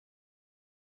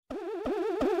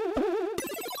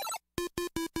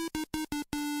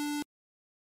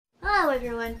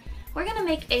everyone, we're gonna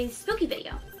make a spooky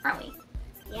video, aren't we?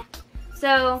 Yeah.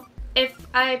 So if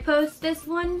I post this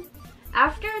one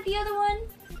after the other one,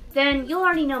 then you'll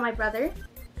already know my brother.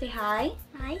 Say hi.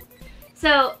 Hi.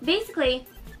 So basically,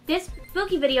 this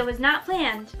spooky video was not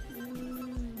planned,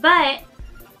 but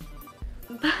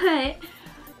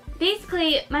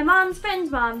basically my mom's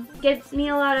friend's mom gives me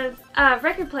a lot of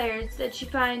record players that she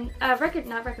finds,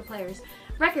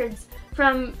 records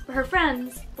from her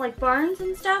friends, like barns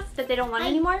and stuff that they don't want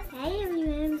anymore. Hey,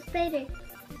 I'm a spider.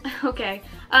 Okay.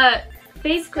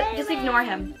 Basically, just ignore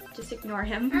him. Just ignore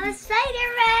him. I'm a Spider-Man!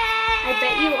 I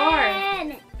bet you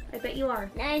are. I bet you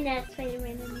are. I'm not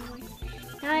Spider-Man anymore.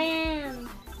 I am.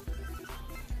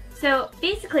 So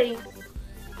basically,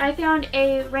 I found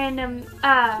a random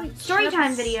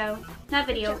storytime video. Not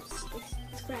video.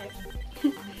 Subscribe.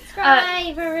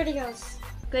 Subscribe for videos.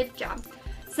 Good job.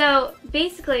 So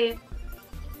basically,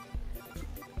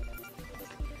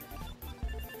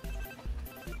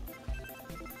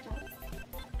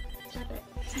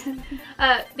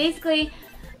 basically,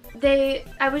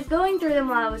 I was going through them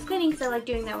while I was cleaning, because I like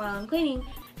doing that while I'm cleaning,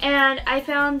 and I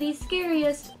found the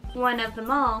scariest one of them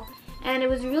all, and it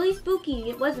was really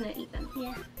spooky, wasn't it, Ethan?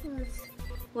 Yeah, it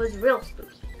was real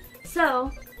spooky.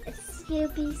 So,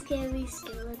 scary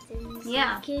skeletons.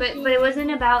 Yeah, but it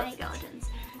wasn't about skeletons.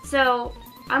 So,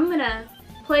 I'm gonna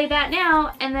play that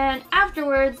now, and then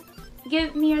afterwards,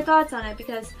 give me your thoughts on it,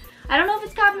 because I don't know if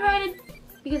it's copyrighted,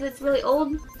 because it's really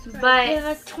old, but we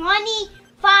have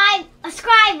 25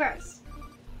 subscribers.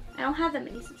 I don't have that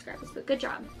many subscribers, but good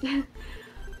job.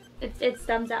 It's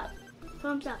thumbs up.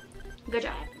 Thumbs up. Good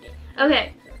job.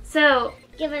 Okay, so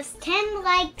give us 10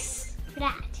 likes for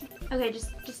that. Okay,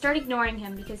 just start ignoring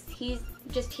him because he's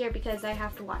just here because I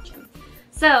have to watch him.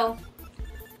 So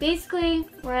basically,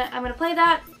 I'm gonna play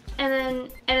that, and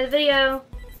then end of the video,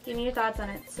 give me your thoughts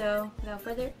on it. So without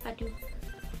further ado,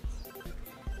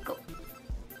 go.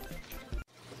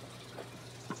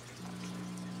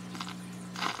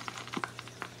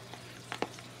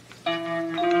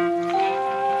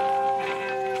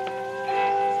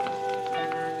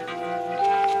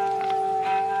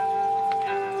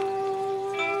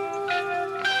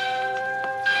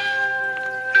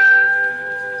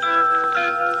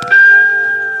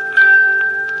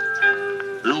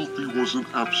 Elfie was an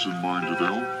absent-minded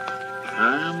elf,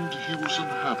 and he was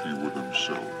unhappy with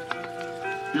himself.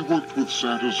 He worked with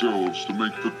Santa's elves to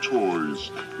make the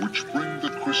toys which bring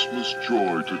the Christmas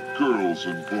joy to girls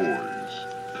and boys.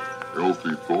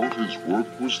 Elfie thought his work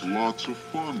was lots of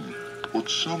fun, but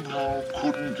somehow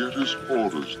couldn't get his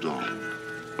orders done.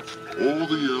 All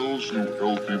the elves knew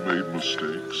Elfie made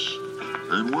mistakes,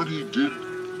 and when he did,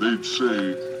 they'd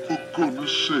say, "For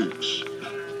goodness sakes."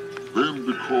 Then,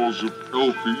 because of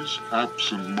Elfie's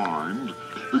absent mind,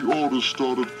 the orders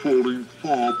started falling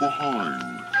far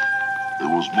behind. There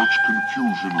was much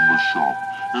confusion in the shop,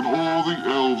 and all the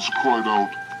elves cried out,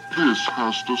 "This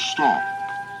has to stop."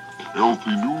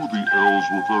 Elfie knew the elves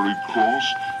were very cross,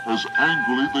 as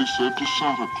angrily they said to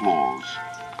Santa Claus,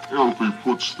 "Elfie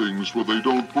puts things where they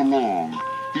don't belong.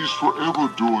 He's forever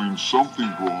doing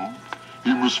something wrong.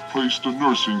 He misplaced a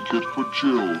nursing kit for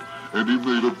Jill, and he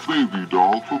made a baby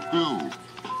doll for Bill.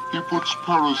 He puts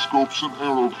periscopes in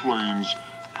aeroplanes.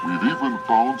 We've even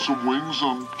found some wings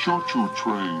on choo-choo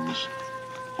trains."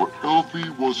 For Elfie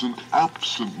was an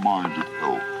absent-minded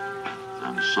elf,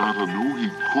 and Santa knew he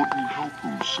couldn't help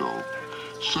himself.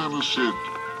 Santa said,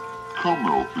 "Come,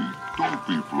 Elfie, don't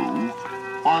be blue.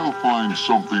 I'll find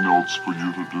something else for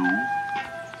you to do."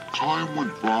 Time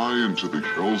went by, and to the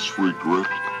elf's regret,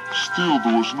 still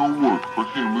there was no work for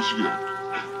him as yet.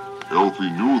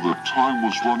 Elfie knew that time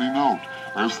was running out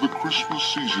as the Christmas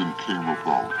season came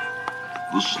about.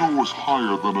 The snow was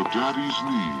higher than a daddy's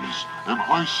knees, and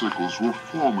icicles were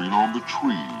forming on the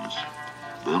trees.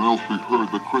 Then Elfie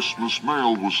heard the Christmas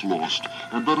mail was lost,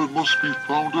 and that it must be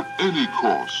found at any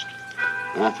cost.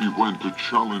 Off he went to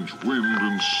challenge wind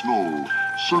and snow,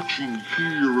 searching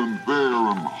here and there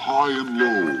and high and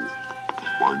low.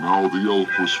 By now the elf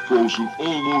was frozen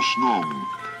almost numb.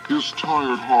 His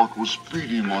tired heart was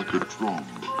beating like a drum.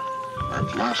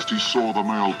 At last he saw the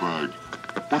mailbag,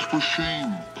 but for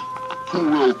shame,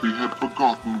 poor Elfie had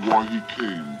forgotten why he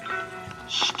came.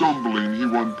 Stumbling, he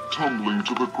went tumbling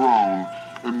to the ground,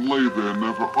 and lay there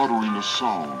never uttering a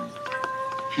sound.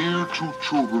 Here 2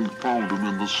 children found him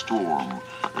in the storm,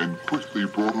 and quickly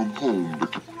brought him home.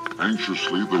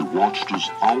 Anxiously they watched as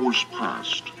hours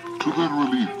passed. To their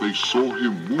relief they saw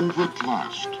him move at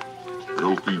last.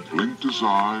 Elfie blinked his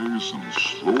eyes and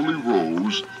slowly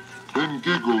rose, then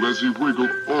giggled as he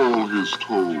wiggled all his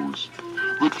toes.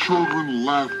 The children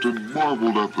laughed and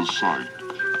marveled at the sight.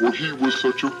 for he was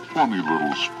such a funny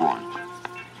little sprite.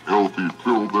 Elfie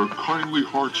filled their kindly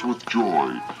hearts with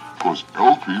joy, 'cause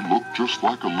Elfie looked just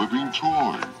like a living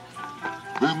toy.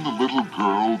 Then the little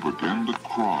girl began to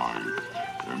cry,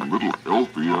 and little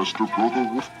Elfie asked her brother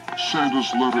Wolf,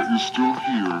 Santa's letter is still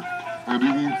here, and he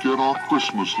won't get our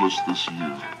Christmas list this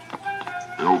year.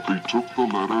 Elfie took the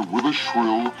letter with a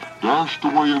shrill, dashed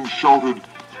away and shouted,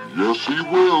 yes, he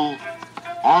will.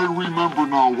 I remember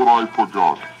now what I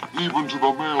forgot, even to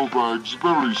the mailbag's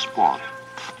very spot.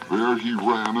 There he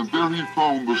ran, and there he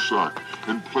found the sack,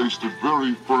 and placed it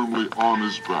very firmly on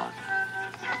his back.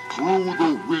 Through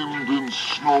the wind and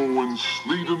snow and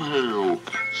sleet and hail,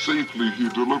 safely he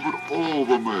delivered all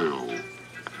the mail.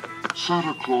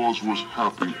 Santa Claus was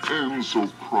happy and so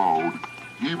proud,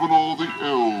 even all the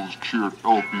elves cheered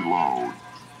Elfie loud.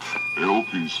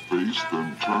 Elfie's face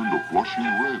then turned a blushing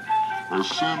red, as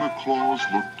Santa Claus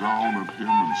looked down at him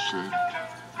and said,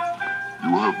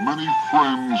 you have many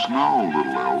friends now,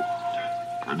 little elf,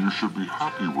 and you should be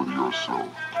happy with yourself.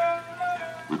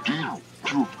 The deed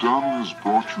you've done has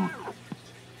brought you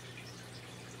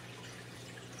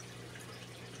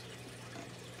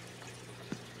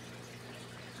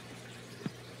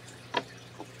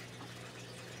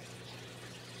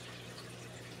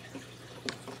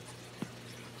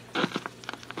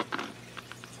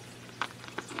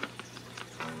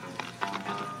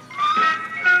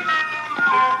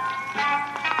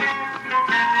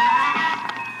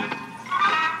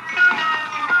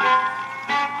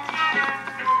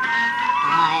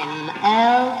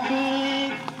Elfie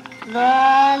the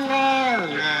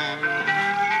mailman,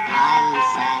 I'm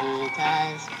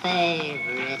Santa's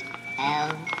favorite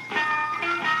elf.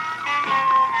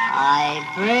 I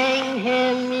bring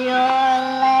him your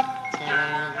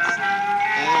letters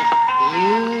if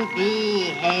you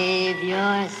behave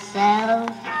yourself.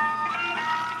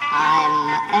 I'm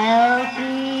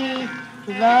Elfie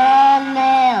the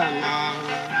mailman,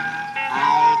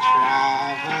 I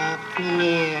travel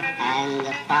near and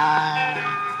far.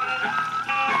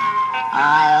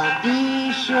 I'll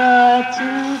be sure to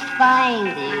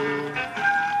find you,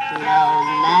 no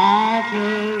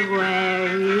matter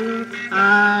where you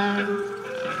are.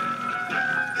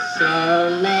 So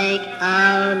make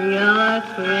out your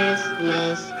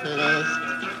Christmas list,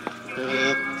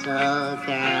 little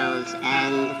girls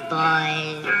and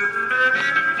boys.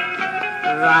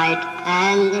 Write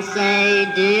and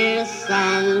say, dear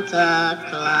Santa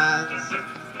Claus,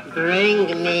 bring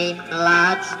me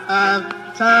lots of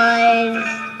toys.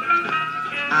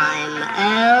 I'm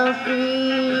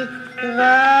Elfie the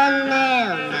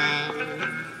mailman,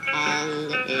 and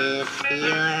if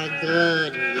you're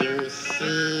good, you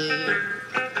see,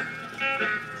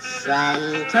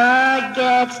 Santa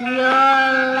gets your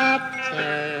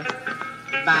letter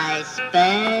by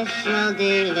special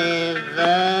delivery.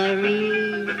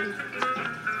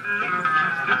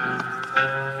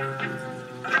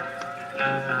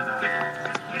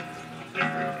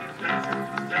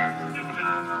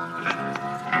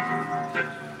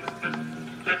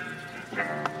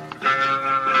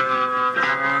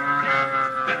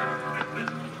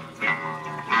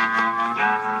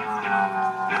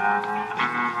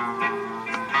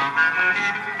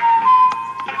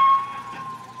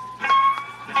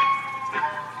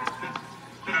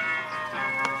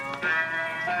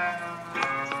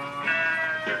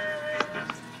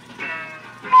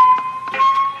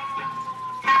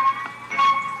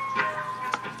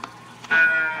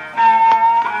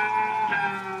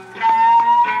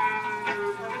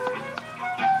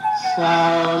 So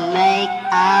make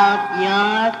out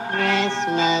your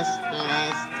Christmas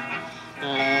list,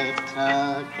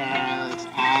 little girls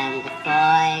and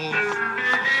boys.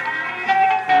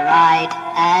 Write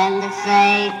and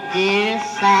say, dear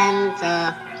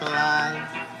Santa Claus,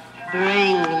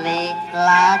 bring me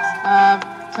lots of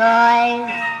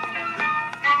toys.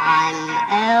 I'm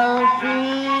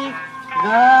Elfie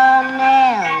the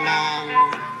mailman,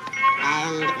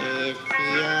 and if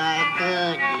you're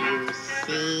good, you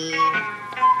see,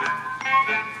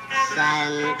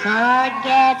 Santa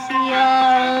gets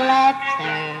your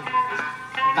letter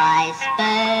by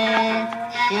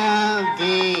special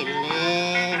delivery.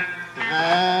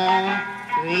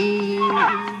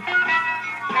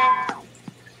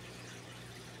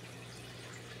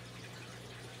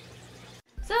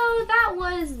 So that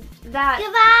was that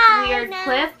Goodbye weird now.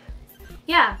 clip.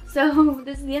 Yeah, so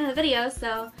this is the end of the video,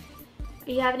 so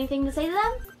do you have anything to say to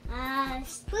them?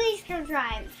 Please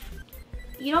subscribe.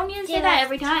 You don't need to say Give that us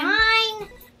every time. 9,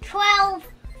 12,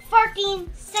 14,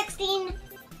 16,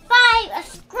 5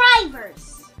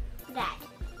 subscribers. That.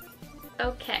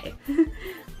 Okay.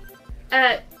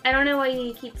 I don't know why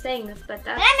you keep saying this, but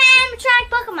that's I'm an animatronic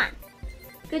Pokemon.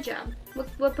 good job.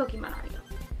 What Pokemon are you?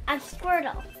 I'm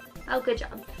Squirtle. Oh, good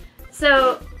job.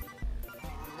 So,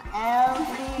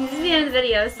 this is the end of the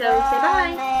video, so say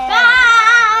bye.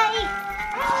 Bye!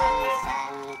 I'm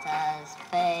Santa's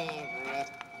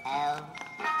favorite elf.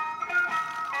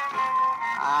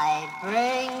 I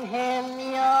bring him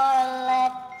your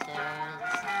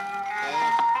letters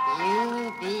if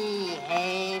you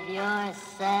behave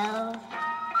yourself.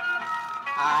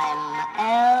 I'm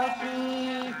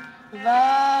Elfie, the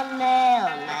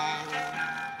mailman.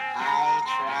 I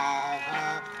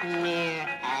travel near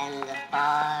and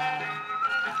far.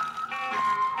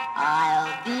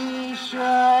 I'll be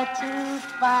sure to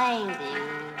find you,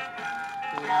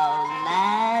 no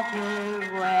matter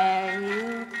where you